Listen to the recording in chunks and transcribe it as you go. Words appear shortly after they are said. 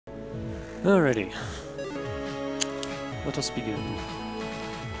Alrighty. Let us begin.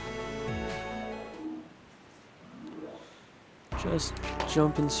 Just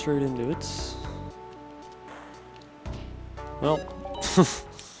jumping straight into it. Well,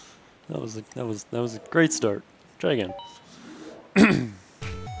 that was a great start. Try again. There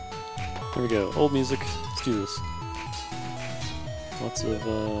we go. Old music. Let's do this. Lots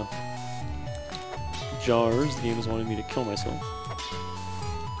of jars. The game is wanting me to kill myself.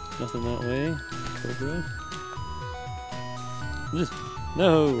 Nothing that way. Cobra.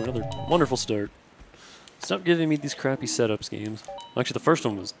 No, another wonderful start. Stop giving me these crappy setups games. Actually, the first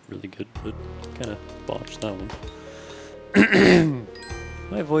one was really good, but kind of botched that one.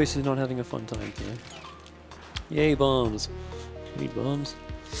 My voice is not having a fun time today. Yay, bombs. I need bombs.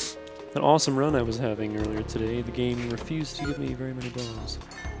 That awesome run I was having earlier today, the game refused to give me very many bombs.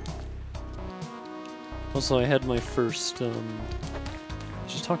 Also, I had my first, I was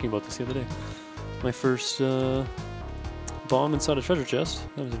just talking about this the other day. My first, bomb inside a treasure chest.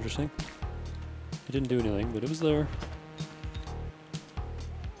 That was interesting. It didn't do anything, but it was there.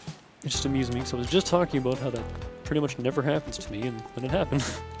 It just amused me, so I was just talking about how that pretty much never happens to me, and then it happened.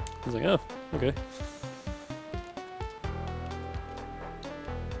 I was like, oh, okay.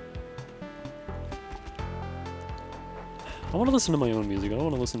 I want to listen to my own music. I don't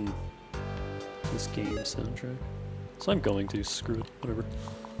want to listen to this game soundtrack. So I'm going to. Screw it. Whatever.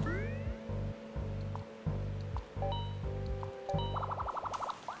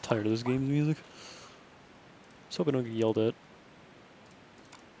 Tired of this game's music. Just hope I don't get yelled at.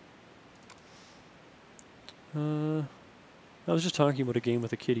 I was just talking about a game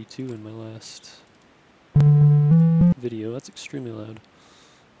with a kitty too in my last video. That's extremely loud.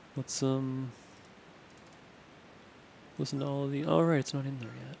 Let's listen to all of the. Oh right, it's not in there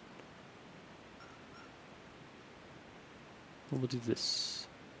yet. Well, we'll do this.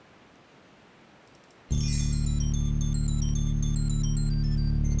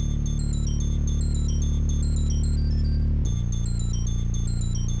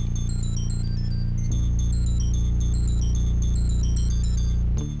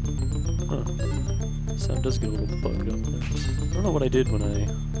 Sound does get a little bugged up there. I don't know what I did when I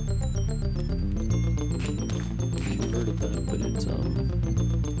converted that, but it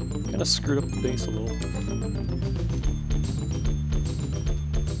kind of screwed up the bass a little.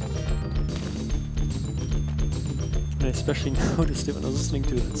 And I especially noticed it when I was listening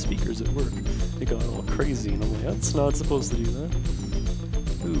to it at speakers at work. It got all crazy, and I'm like, that's not supposed to do that.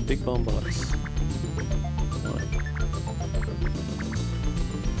 Ooh, big bomb box.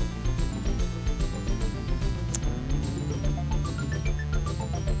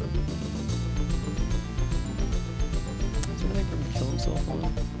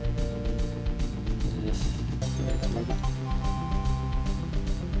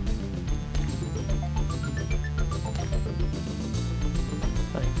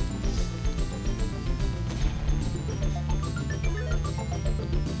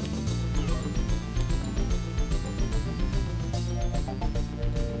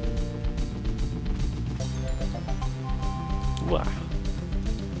 Wow.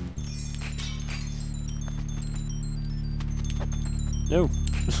 No,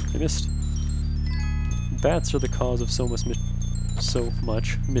 I missed. Bats are the cause of so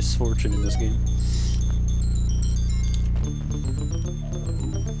much misfortune in this game.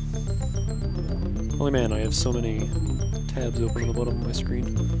 Holy man, I have so many tabs open on the bottom of my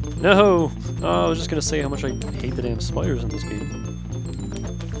screen. No! Oh, I was just gonna say how much I hate the damn spiders in this game.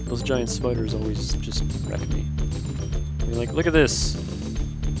 Those giant spiders always just wreck me. I mean, like, look at this!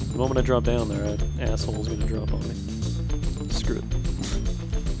 The moment I drop down there, that asshole's gonna drop on me. Screw it.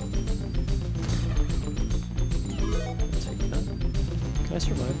 Take that. Can I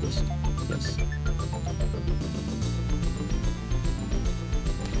survive this? Yes.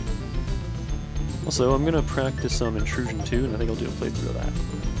 Also, I'm gonna practice some Intrusion 2, and I think I'll do a playthrough of that.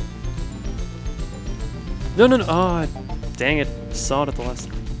 No, no, no! Ah, oh, dang it! Saw it at the last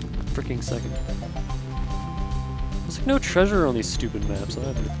freaking second. There's like no treasure on these stupid maps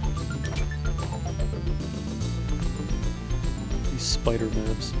either. These spider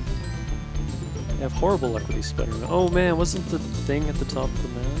maps. I have horrible luck with these spider maps. Oh man, wasn't the thing at the top of the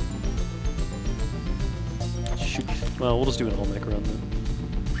map? Shoot. Well, we'll just do an all-mech run then.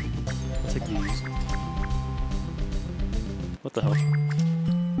 I'll take these. What the hell?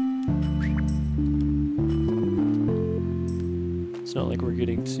 It's not like we're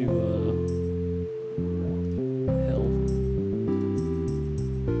getting to, hell.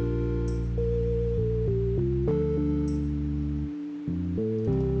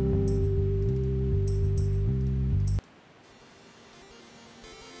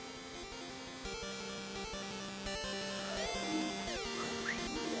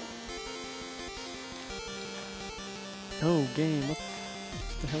 No, game, what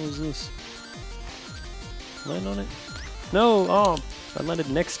the hell is this? Land on it? No! Oh! I landed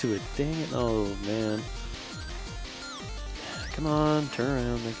next to it. Dang it. Oh, man. Come on, turn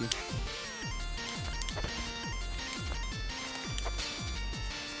around, Mickey.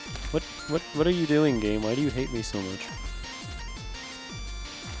 What are you doing, game? Why do you hate me so much?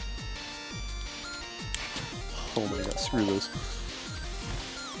 Oh my god, screw this.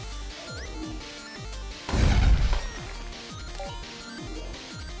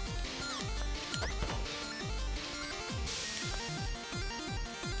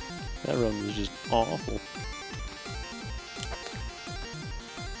 That run was just awful.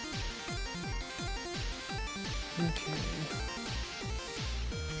 Okay.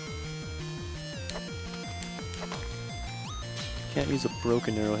 Can't use a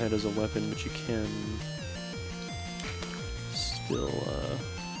broken arrowhead as a weapon, but you can still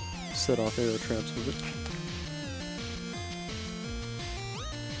set off arrow traps with it.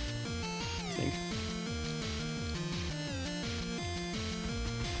 I think.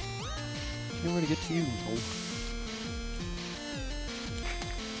 You know where to get to you? No.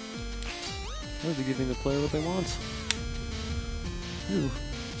 I would be giving the player what they want. Ooh,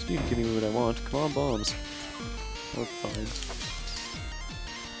 speaking of giving me what I want, come on, bombs. Or fine.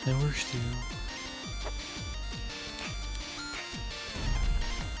 That works too.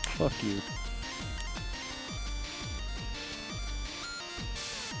 Fuck you.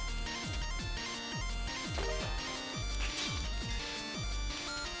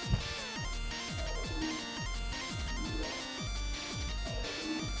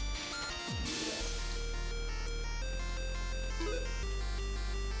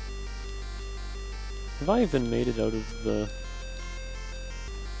 Have I even made it out of the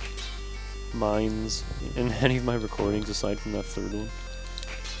mines in any of my recordings aside from that third one?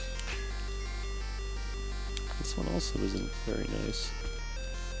 This one also isn't very nice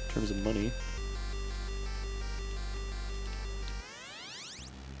in terms of money.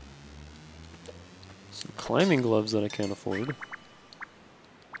 Some climbing gloves that I can't afford.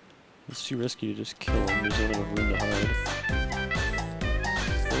 It's too risky to just kill them, there's not enough room to hide.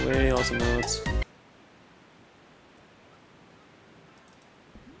 Go away, awesome nuts.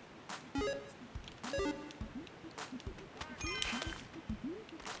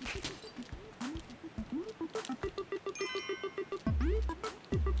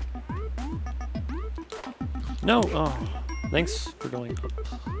 No! Oh, thanks for going up.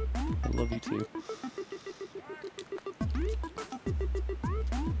 I love you too.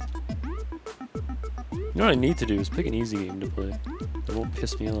 You know what I need to do is pick an easy game to play. That won't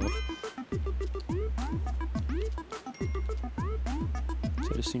piss me off. So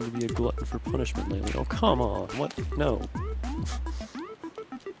I just seem to be a glutton for punishment lately. Oh, come on! What? No.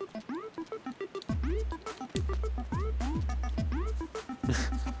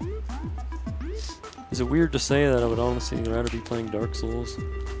 Is it weird to say that I would honestly rather be playing Dark Souls?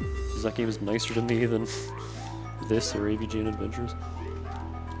 Because that game is nicer to me than this or AVGN Adventures.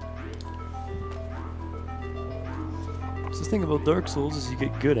 So the thing about Dark Souls is you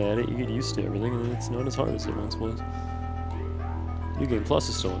get good at it, you get used to everything, and it's not as hard as it once was. New Game Plus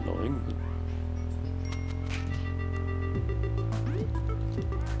is still annoying, but...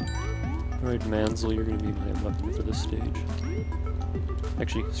 Alright, Manzel, you're gonna be my weapon for this stage.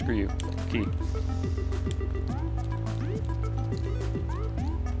 Actually, screw you. Key.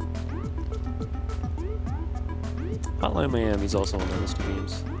 Hotline Miami's also on my list of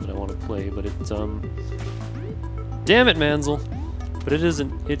games that I want to play, but it's, damn it, Manzel! But it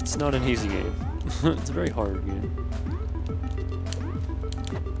isn't, it's not an easy game. It's a very hard game.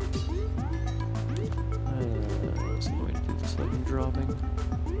 There's no way to do this without him dropping.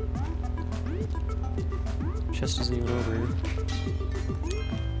 Chest isn't even over here.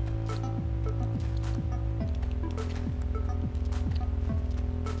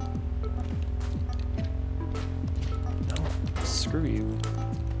 Screw you.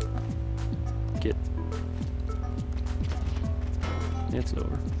 Get. It's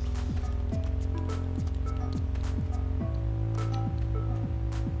over.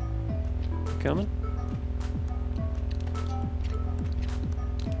 Coming?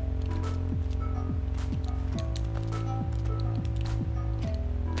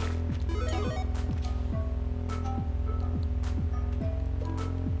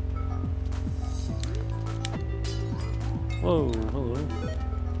 Whoa, hello.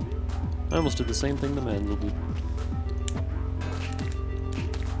 I almost did the same thing the man will do.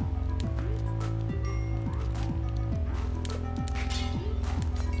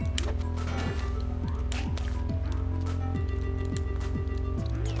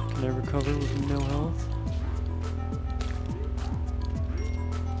 Can I recover with no health?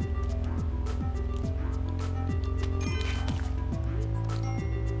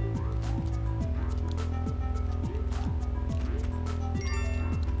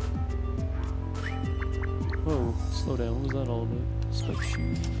 slow down. What was that all about? Spike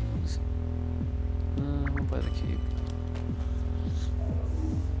shoes. I won't buy the cape.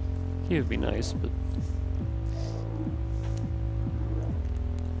 Cape would be nice, but...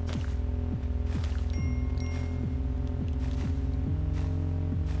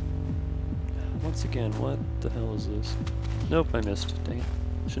 Once again, what the hell is this? Nope, I missed. Dang it.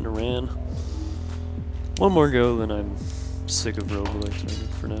 Shouldn't have ran. One more go, then I'm sick of roguelikes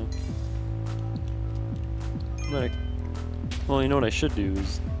for now. Well, you know what I should do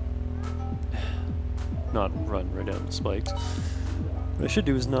is not run right down the spikes. What I should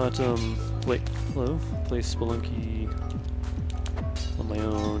do is not play Spelunky on my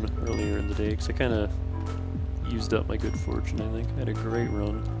own earlier in the day, because I kind of used up my good fortune, I think. I had a great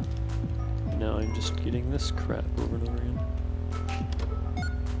run. And now I'm just getting this crap over and over again.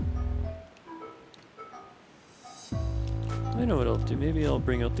 I know what I'll do. Maybe I'll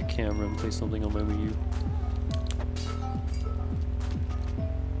bring out the camera and play something on my Wii U.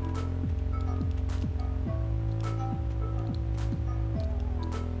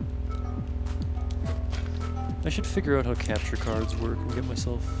 I should figure out how capture cards work and get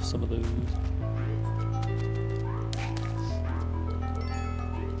myself some of those.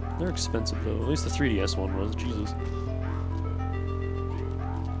 They're expensive though, at least the 3DS one was, Jesus.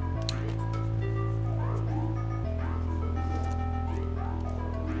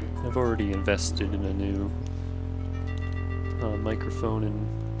 I've already invested in a new microphone and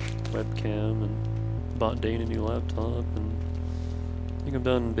webcam and bought Dane a new laptop, and I think I'm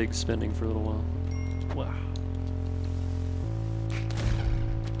done big spending for a little while. Wow.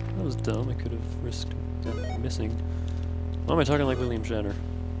 That was dumb, I could have risked missing. Why am I talking like William Shatner?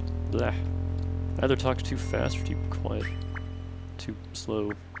 Blah. I either talk too fast or too quiet. Too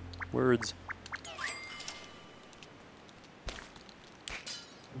slow. Words.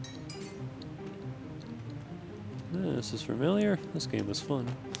 This is familiar. This game was fun.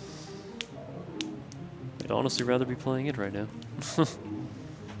 I'd honestly rather be playing it right now.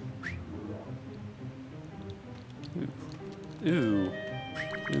 Ooh. Ooh.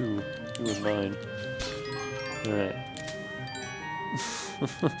 Ooh. Ooh is mine. Alright.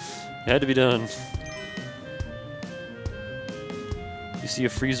 It had to be done. You see a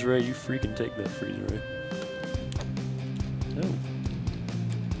freeze ray, you freaking take that freeze ray. No.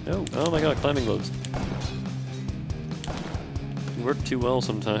 No. Oh my god, climbing gloves. They work too well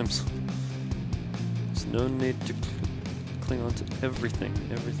sometimes. There's no need to cling on to everything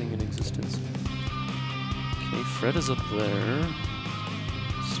in existence. Okay, Fred is up there.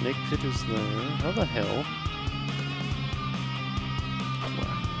 Snake Pit is there. How the hell?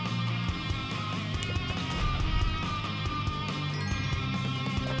 Wow.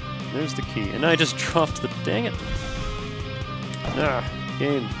 There's the key, and I just dropped the... Dang it! Ah,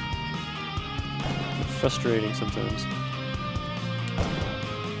 game. Frustrating sometimes.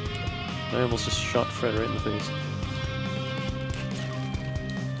 I almost just shot Fred right in the face.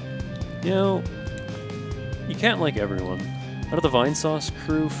 You know, you can't like everyone. Out of the Vine Sauce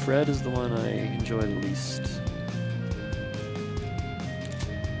crew, Fred is the one I enjoy the least.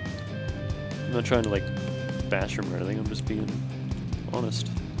 I'm not trying to like bash him or anything, I'm just being honest.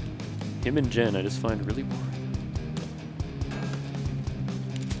 Him and Jen I just find really boring.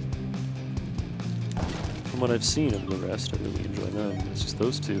 From what I've seen of the rest, I really enjoy them. It's just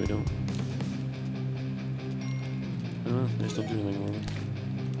those two I don't... they just don't do anything for me.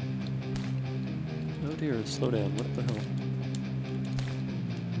 Oh dear, slow down, what the hell?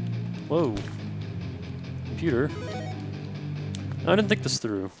 Whoa. Computer. I didn't think this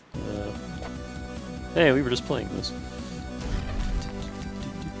through. Hey, we were just playing this.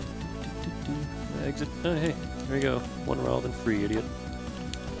 Exit. Oh, hey, there you go. One rather than free, idiot.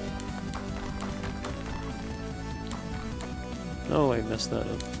 Oh, I messed that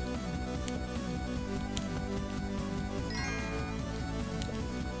up.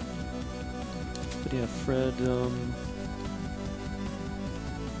 But yeah, Fred,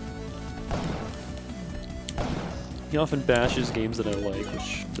 he often bashes games that I like,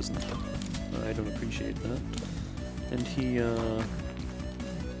 which doesn't... I don't appreciate that. And he, I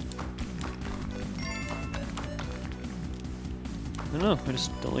don't know, I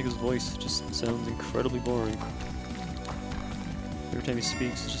just don't like his voice. It just sounds incredibly boring. Every time he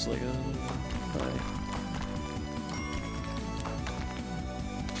speaks, it's just like, hi.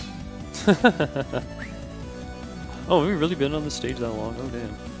 Oh, have we really been on this stage that long? Oh,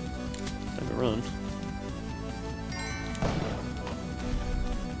 damn. Time to run.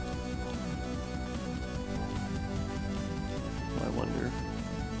 I wonder.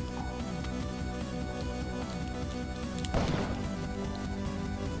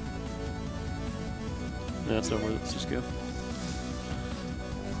 Nah, it's not worth it. Let's just go.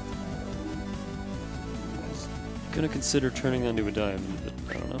 Gonna consider turning onto a diamond,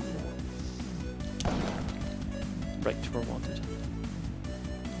 but I don't know. Right where I wanted.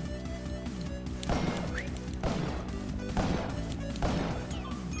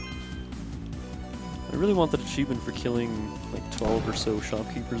 I really want that achievement for killing like 12 or so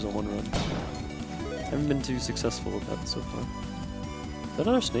shopkeepers on one run. I haven't been too successful with that so far. Is that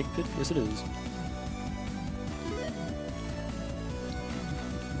another snake pit? Yes, it is.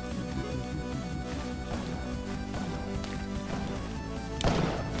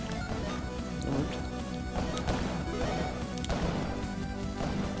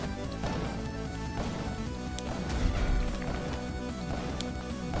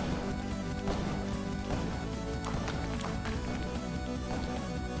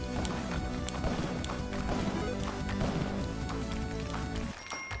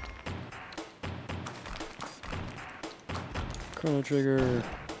 Chrono trigger.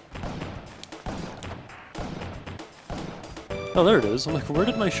 Oh, there it is. I'm like, where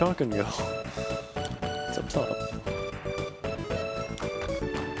did my shotgun go? It's up top.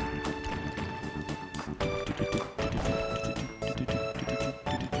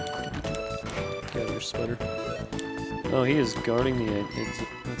 Get out of your spider. Oh, he is guarding the exit.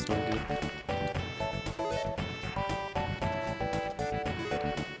 That's not good.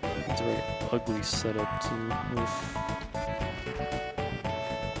 It's a very ugly setup too. Oof.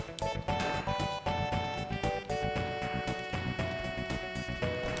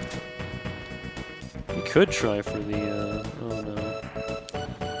 Could try for the, oh no.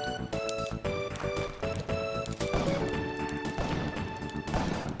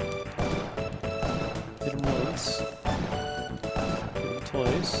 Hit him once. Hit him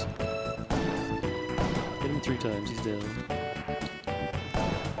twice. Hit him 3 times, he's down.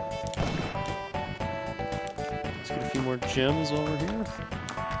 Let's get a few more gems while we're here.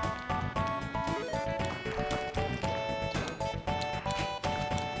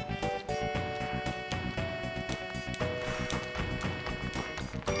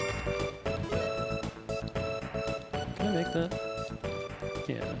 That?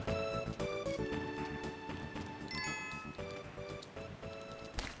 Yeah.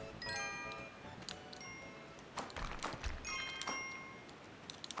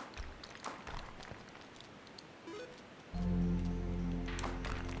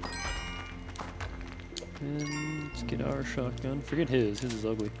 And let's get our shotgun. Forget his. His is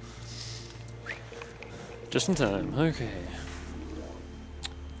ugly. Just in time. Okay.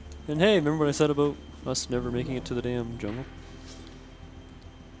 And hey, remember what I said about us never making it to the damn jungle?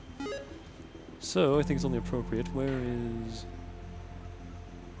 So, I think it's only appropriate. Where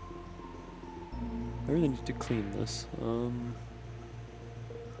I really need to clean this. Oh,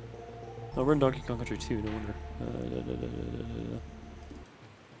 we're in Donkey Kong Country 2, no wonder.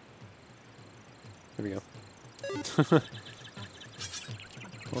 There we go.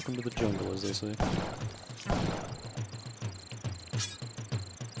 Welcome to the jungle, as they say.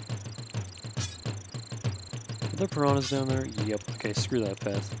 Are there piranhas down there? Yep. Okay, screw that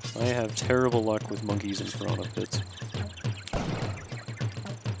path. I have terrible luck with monkeys and piranha pits.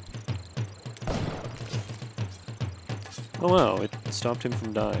 Oh wow, it stopped him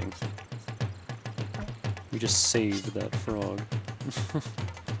from dying. We just saved that frog.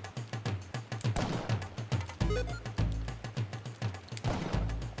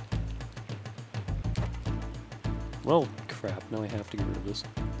 Well, crap, now I have to get rid of this.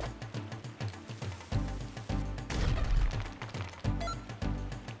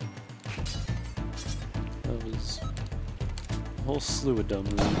 That was a whole slew of dumb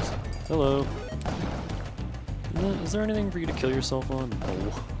moves. Hello. Is there anything for you to kill yourself on?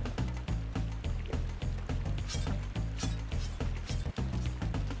 No.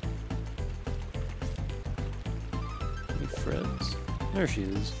 Any friends? There she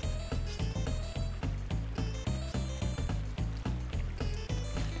is.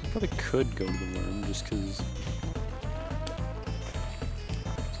 Probably could go to the worm just because it's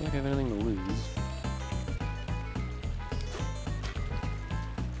not like I have anything to lose.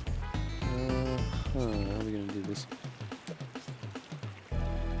 How are we gonna do this? Oh,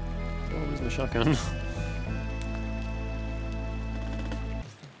 there's my shotgun.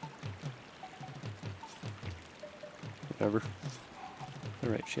 Whatever.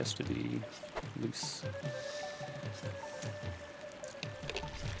 Alright, she has to be loose.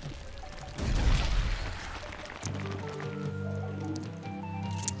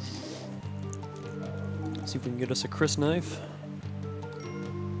 See if we can get us a Chris knife.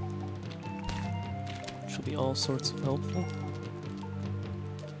 Which will be all sorts of helpful.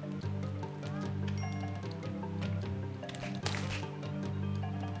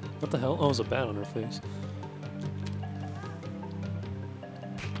 What the hell? Oh, it was a bat on her face.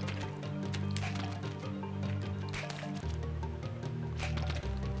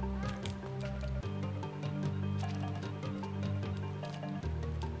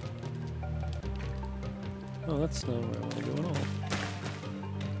 Oh, that's not where I want to go at all.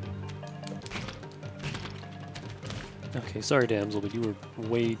 Okay, sorry damsel, but you were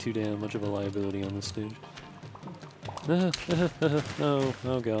way too damn much of a liability on this stage. No,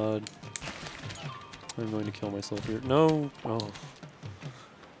 oh god. I'm going to kill myself here. No! Oh.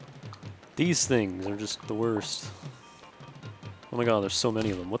 These things are just the worst. Oh my god, there's so many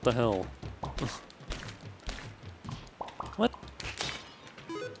of them. What the hell? What?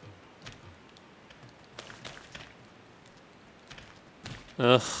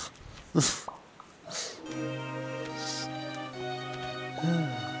 Ugh.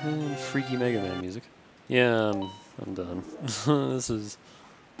 And freaky Mega Man music. Yeah, I'm done. This is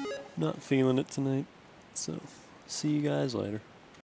not feeling it tonight. So, see you guys later.